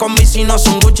Ducati, la combi si no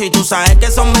son Gucci. Tú sabes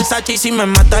que son Versace y si me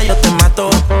matas yo te mato.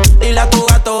 Dile a tu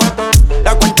gato,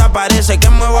 la cuenta parece que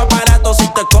muevo aparato. Si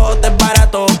te cojo te es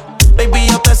barato. Baby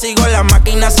yo te sigo en la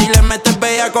máquina si le metes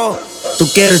bellaco. Tú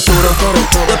quieres duro,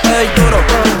 yo te doy duro.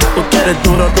 Tú quieres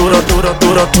duro, duro, duro,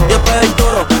 duro. Yo te doy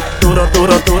duro, duro,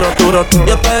 duro, duro, duro.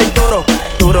 Yo te doy duro,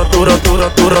 duro, duro, duro,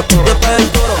 duro. Yo te doy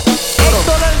duro.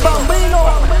 Esto del bambino.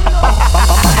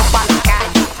 Vamos pa' la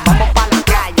calle, vamos pa' la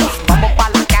calle, vamos pa'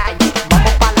 la calle,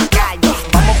 vamos pa' la calle,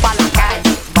 vamos pa' la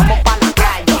calle, vamos pa' la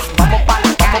calle, vamos pa'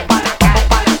 la calle, vamos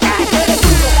pa' la calle.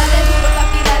 Dale duro,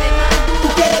 papi, dale más duro. Tú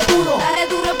quieres duro. Dale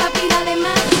duro, papi, dale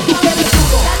más duro. Tú quieres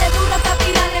duro. Dale duro, papi,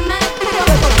 dale más duro.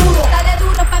 Yo estoy duro. Dale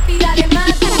duro, papi, dale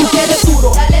más duro. Tú quieres duro.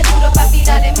 Dale duro, papi,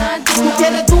 dale más duro. Tú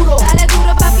quieres duro. Dale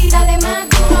duro, papi, dale más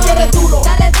duro. Tú quieres duro.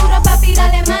 Dale duro, papi,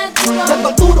 dale más duro. Yo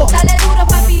estoy duro.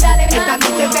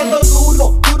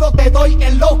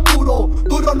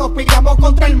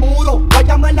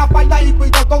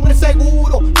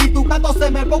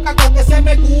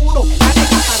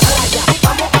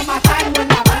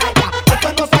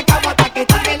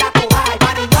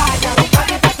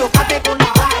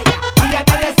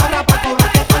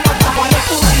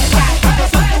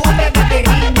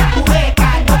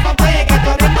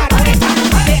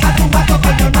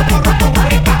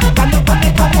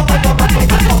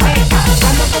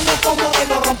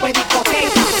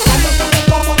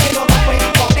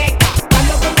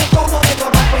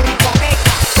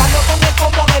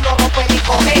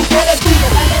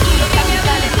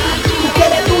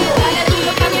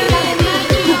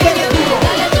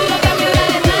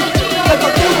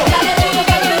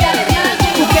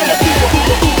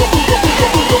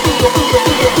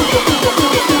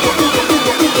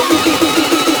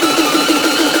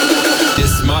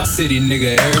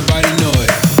 nigga, everybody know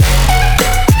it.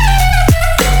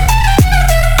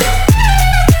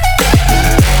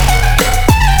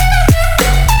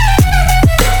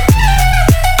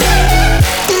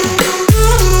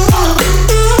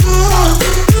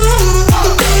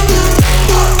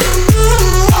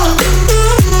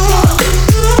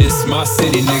 It's my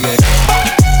city, nigga.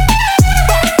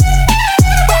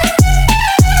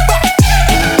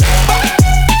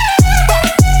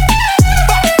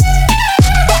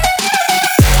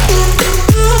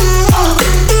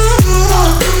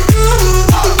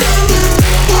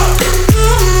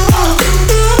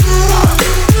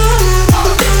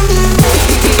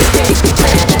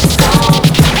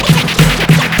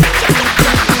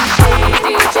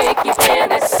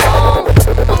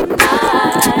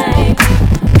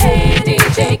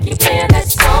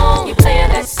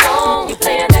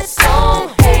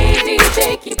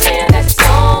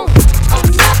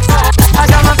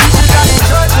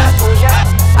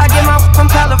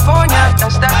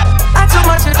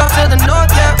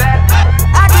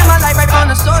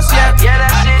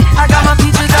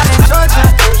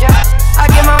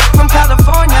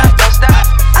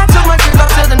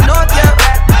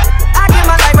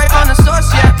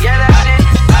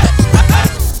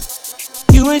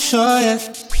 Sure yet,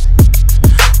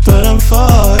 but I'm for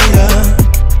ya.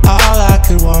 All I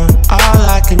could want, all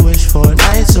I could wish for.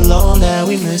 Nights alone that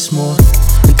we miss more.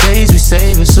 The days we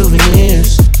save as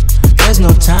souvenirs. There's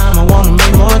no time, I wanna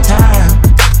make more time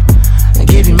and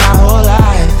give you my whole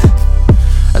life.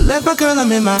 I left my girl,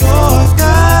 I'm in my Yorker.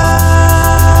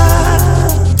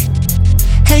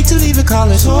 Hate to leave it, call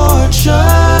it torture.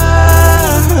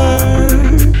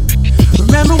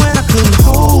 Remember when I couldn't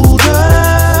hold her?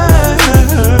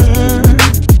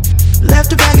 Left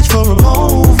the baggage for a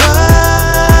rover.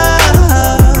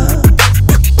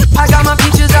 I got my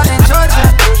peaches out in Georgia.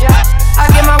 I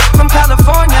get my from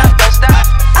California.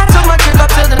 I took my trip up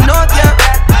to the north, yeah.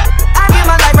 I get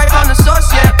my life right from the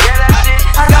source, yeah.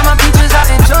 I got my peaches out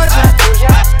in Georgia.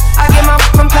 I get my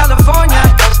from California.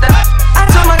 I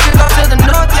took my trip up to the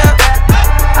north, yeah.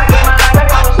 I get my life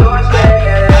right from the source, yeah.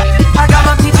 I got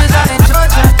my peaches out in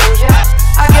Georgia.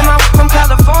 I get my from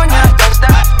California.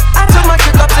 I took my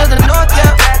trip up to the north,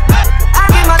 yeah. I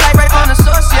get my life right from the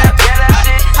source, yeah.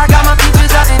 I got my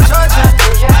peaches out in Georgia.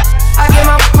 I get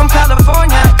my from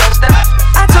California.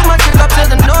 I took my trip up to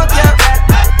the north, yeah.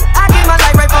 I get my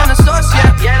life right from the source,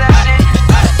 yeah. Yeah,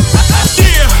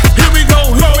 here we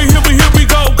go, here we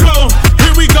go, go.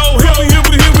 Here we go, here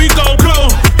we go, go.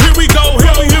 Here we go,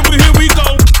 here we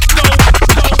go,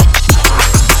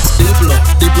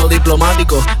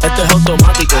 Diplomático, esto es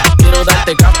automático. Quiero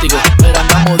darte cáptico, pero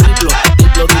andamos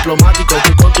diplomático.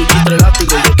 Tú con tu chiste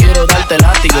elástico, yo quiero darte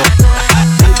látigo.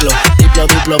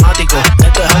 Diplomático,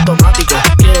 esto es automático.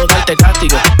 Quiero darte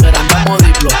cáptico, pero andamos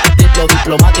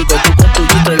diplomático. Tú con tu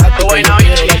chiste elástico, yo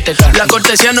quiero darte cáptico. La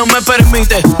cortesía no me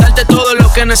permite darte todo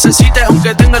lo que necesites,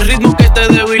 aunque tenga el ritmo que te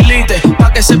debilite.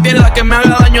 Pa' que se pierda, que me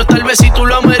haga daño, tal vez si tú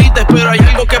lo merites, pero hay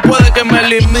algo que puede que me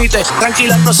limite.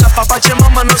 Tranquila, no se apapache,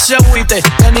 mamá, no se agüite.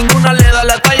 Que ninguna le da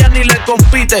la talla ni le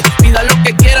compite. Pida lo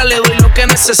que quiera, le doy lo que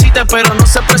necesite, pero no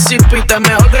se precipite.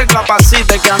 Mejor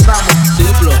recapacite que andamos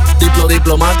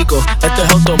diplomático, esto es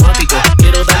automático.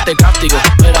 Quiero darte cáptico,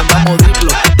 pero andamos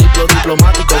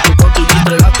diplomático. Tú con tu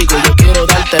chiste elástico, yo quiero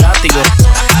darte látigo.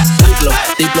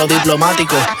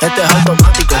 Diplomático, esto es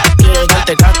automático. Quiero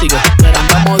darte cáptico, pero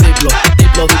andamos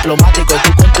diplomático.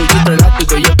 Tú con tu chiste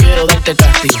elástico, yo quiero darte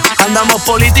cáptico. Andamos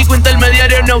político,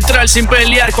 intermediario, neutral, sin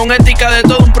pelear, con ética de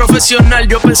todo un profesional.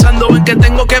 Yo pensando en que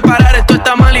tengo que parar, esto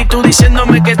está mal, y tú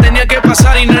diciéndome que tenía que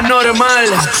pasar y no es normal.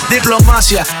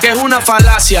 Diplomacia, que es una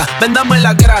falacia. Vendame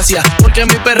la gracia, porque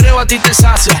mi perreo a ti te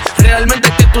sacia. Realmente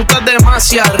es que tú estás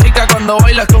demasiado rica cuando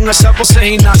bailas con esa pose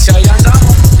gimnasia. Y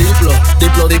andamos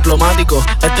diplomático,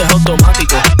 esto es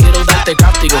automático. Quiero darte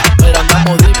cáptico, pero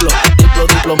andamos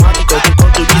diplomático. Tú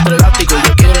con tu chiste elástico,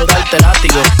 yo quiero darte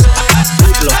látigo.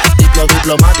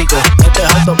 Diplomático, esto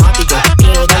es automático.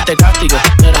 Quiero darte cáptico,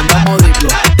 pero andamos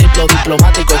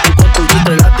diplomático. Tú con tu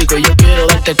chiste elástico, yo quiero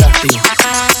darte cáptico.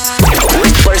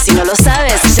 Por si no lo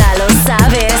sabes, ya lo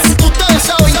sabes. Ustedes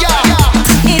saben ya.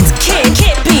 It's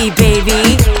Kid B,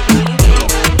 baby.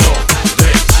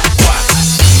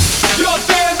 Yo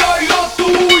te doy lo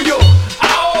tuyo,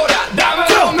 ahora dame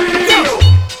lo mío.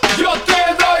 Yo te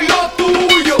doy lo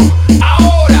tuyo,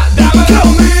 ahora dame lo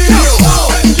mío.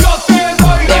 Yo te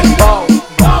doy lo tuyo,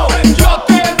 yo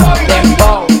te doy lo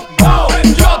tuyo,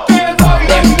 yo te doy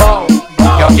lo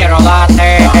tuyo. Yo quiero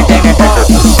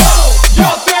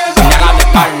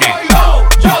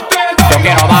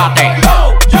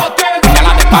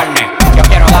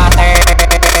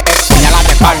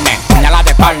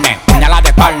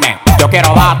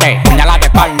bate, puñala de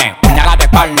carne, puñala de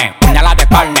carne, puñala de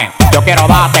carne. Yo quiero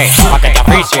bate, pa' que te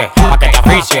aficie, pa' que te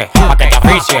aficie, pa' que te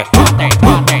aficie,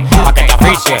 pa' que te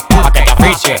aficie, pa' que te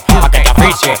aficie, pa' que te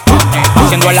aficie.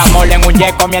 Haciendo el amor en un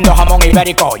jet comiendo jamón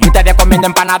ibérico y ustedes comiendo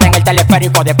empanada en el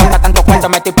teleférico. Después de tanto cuento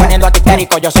me estoy poniendo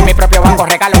histérico. Yo soy mi propio banco,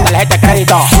 regalo tarjeta de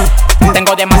crédito.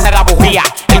 Tengo demasiada bujía,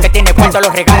 el que tiene cuento lo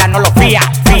regala, no lo fía.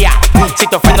 Si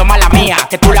te ofendo mala mía,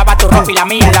 que tú lavas tu ropa y la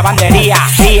mía en lavandería.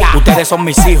 Ustedes son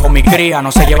mis hijos, mi cría,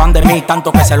 no se llevan de mí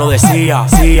tanto que se lo decía.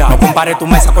 No compares tu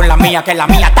mesa con la mía, que la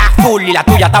mía está full y la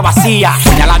tuya está vacía.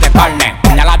 Puñala de carne,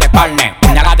 puñala de carne,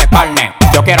 puñala de carne.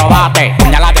 Yo quiero bate,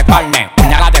 puñala de carne,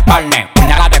 puñala de carne,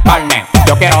 puñala de carne.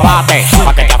 Yo quiero bate,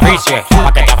 pa' que te aficie,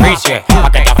 pa' que te aficie,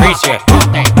 pa' que te aficie,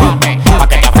 pa'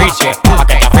 que te aficie, pa'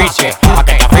 que te aficie, pa'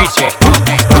 que te aficie.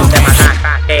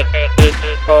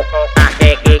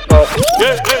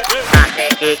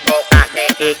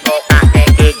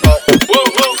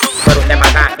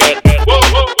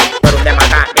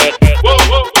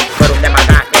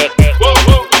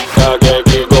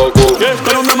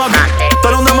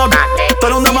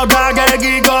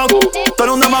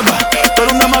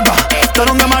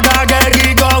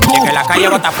 Que la calle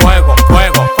bota fuego,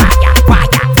 fuego, falla,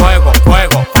 falla, fuego,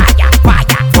 fuego, falla,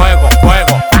 falla, fuego,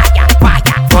 fuego, falla,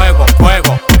 falla, fuego,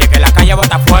 fuego. Que la calle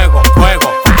bota fuego,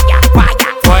 fuego, falla, falla,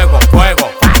 fuego, fuego,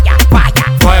 falla, falla,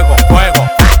 fuego, fuego,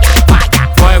 falla, falla,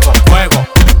 fuego, fuego.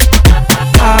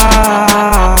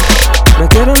 Me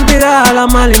quieren tirar a la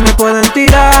mal y me pueden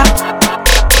tirar.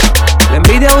 La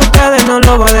envidia de ustedes no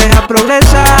lo va a dejar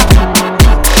progresar.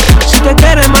 Si te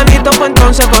quieres manito, pues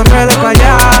entonces corre de pa'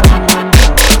 allá.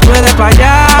 No eres pa'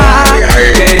 allá.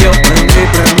 Que yo que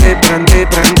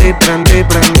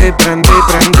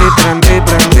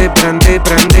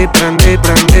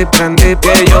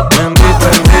yo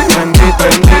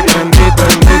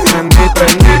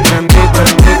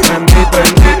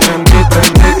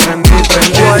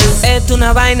esto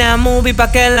una vaina movie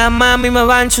pa' que la mami me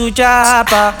van su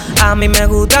chapa. A mí me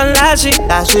gustan las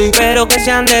pero que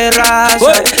sean de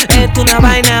raza. Esto una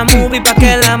vaina movie pa'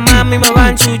 que la mami me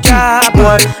van su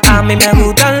chapa. A mí me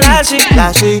gustan las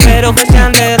pero que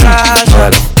sean de raza.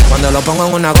 Cuando lo pongo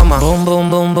en una goma, boom, boom,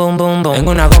 boom, boom, boom, boom. En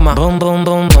una goma, boom, boom,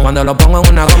 boom, boom. Cuando lo pongo en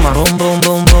una goma, boom, boom,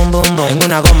 boom, boom, boom, boom. En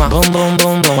una goma, boom, boom,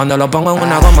 boom, boom. Cuando lo pongo en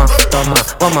una goma, toma,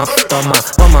 goma, toma,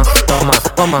 goma, toma,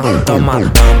 goma, toma.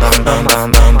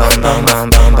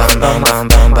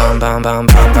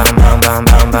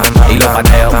 Y lo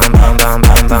pateo,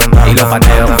 y lo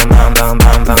pateo,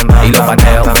 y lo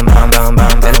pateo.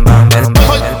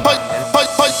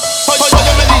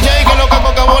 Óyeme DJ que lo que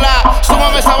coca bola.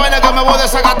 Súmame esa vaina que me voy a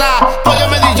desacatar.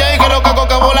 Óyeme DJ que lo que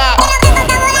coca bola.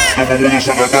 Que me voy a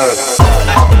desacatar.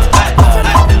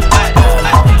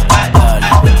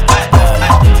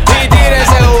 Y tire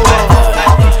ese humo,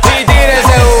 y tire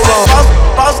ese humo.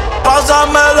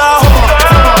 Pásame la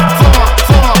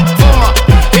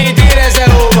y tire ese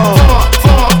humo.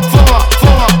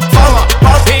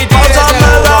 Y tire ese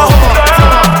humo.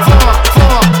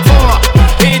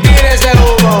 Y tire ese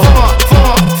humo.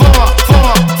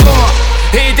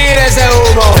 Y tire ese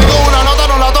humo. Tengo una nota,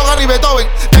 no la toca ni Beethoven.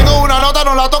 Tengo una nota,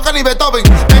 no la toca ni Beethoven.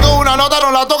 Tengo una nota,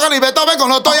 no la toca ni Beethoven.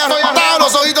 Cuando estoy arrebatado,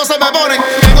 los ojitos se me ponen.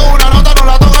 Tengo una nota, no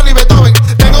la toca ni Beethoven.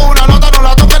 Tengo una nota, no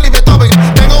la toca ni Beethoven.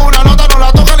 Tengo una nota, no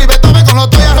la toca ni Beethoven. Cuando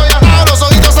estoy arrebatado, los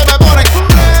ojitos se me ponen.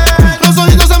 Los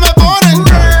ojitos se me ponen.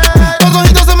 Los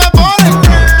ojitos se me ponen.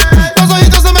 Los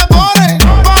ojitos se me ponen.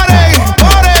 Ponen,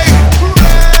 ponen.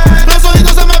 Los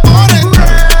ojitos se me ponen.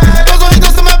 Los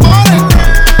ojitos se me ponen.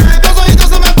 Los ojitos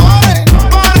se me ponen.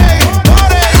 Ponen,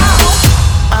 ponen.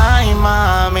 Ay,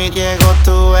 mami, llegó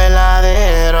tu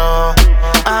heladero.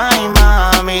 Ay,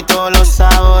 mami, todos los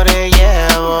sabores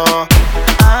llevo.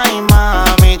 Ay,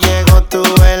 mami, llegó tu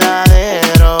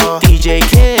heladero. DJ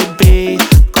Kid B,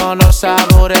 con los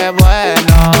sabores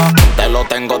buenos. Te lo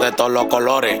tengo de todos los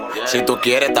colores. Si tú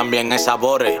quieres también hay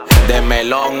sabores. De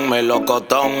melón,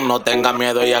 melocotón. No tengas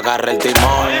miedo y agarra el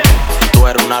timón. Tú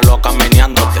eres una loca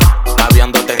meneándote,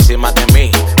 caviándote encima de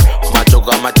mí.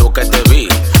 Machuca, machuca te vi.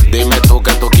 Dime tú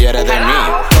qué tú quieres de mí.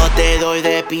 Yo te doy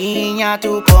de piña,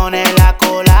 tú pones la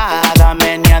colada.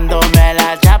 Meneándome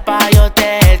la chapa, yo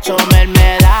te echo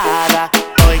mermelada.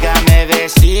 Óigame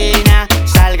vecina,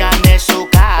 salgan de su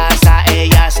casa.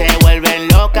 Ellas se vuelven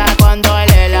locas cuando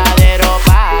el heladero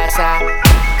pasa.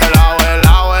 Helao,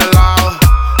 helao, helao.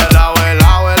 Helao,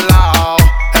 helao, helao.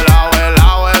 Helao,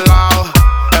 helao, helao.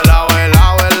 Helao,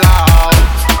 helao, helao.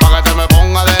 Pa' que te me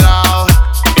ponga de lado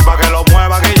y pa' que lo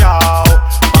mueva guillao.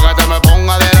 Pa' que te me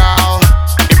ponga de lado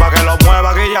y pa' que lo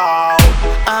mueva guillao.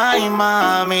 Ay,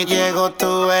 mami, llegó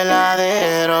tu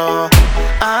heladero.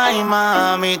 Ay,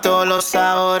 mami, todos los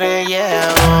sabores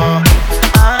llevo.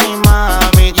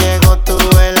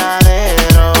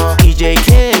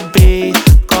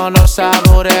 los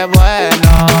sabores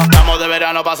buenos. Estamos de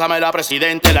verano, pásame la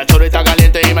presidente. La chora está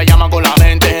caliente y me llaman con la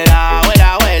mente. Huela,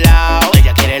 huela, huela.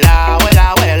 Ella quiere la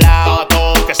huela, huela.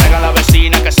 Que salgan las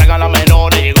vecinas, que salgan las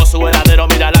menores. Llegó su heladero,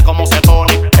 mírala cómo se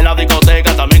pone. En la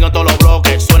discoteca, también en todos los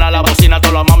bloques. Suena la bocina,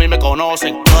 todos los mami me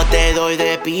conocen. Yo te doy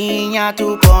de piña,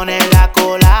 tú pones la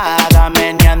colada.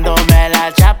 Meneándome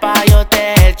la chapa, yo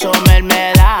te echo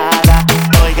mermelada.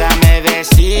 Óigame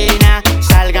vecina,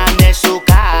 salgan de su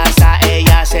casa.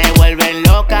 Ellas se vuelven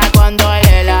locas cuando el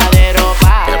heladero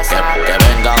pasa. Que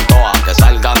vengan todas, que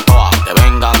salgan todas, que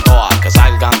vengan todas, que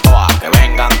salgan todas, que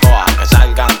vengan todas, que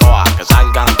salgan todas, que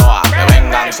salgan todas, que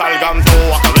vengan. Que salgan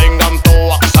todas, que vengan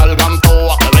todas, que salgan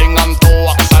todas, que vengan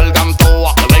todas, que salgan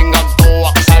todas, que vengan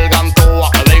todas, que salgan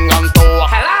todas, que vengan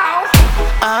todas.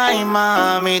 Ay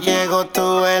mami, llegó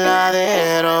tu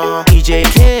heladero. DJ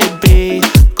Kid B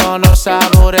con los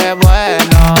sabores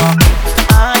buenos.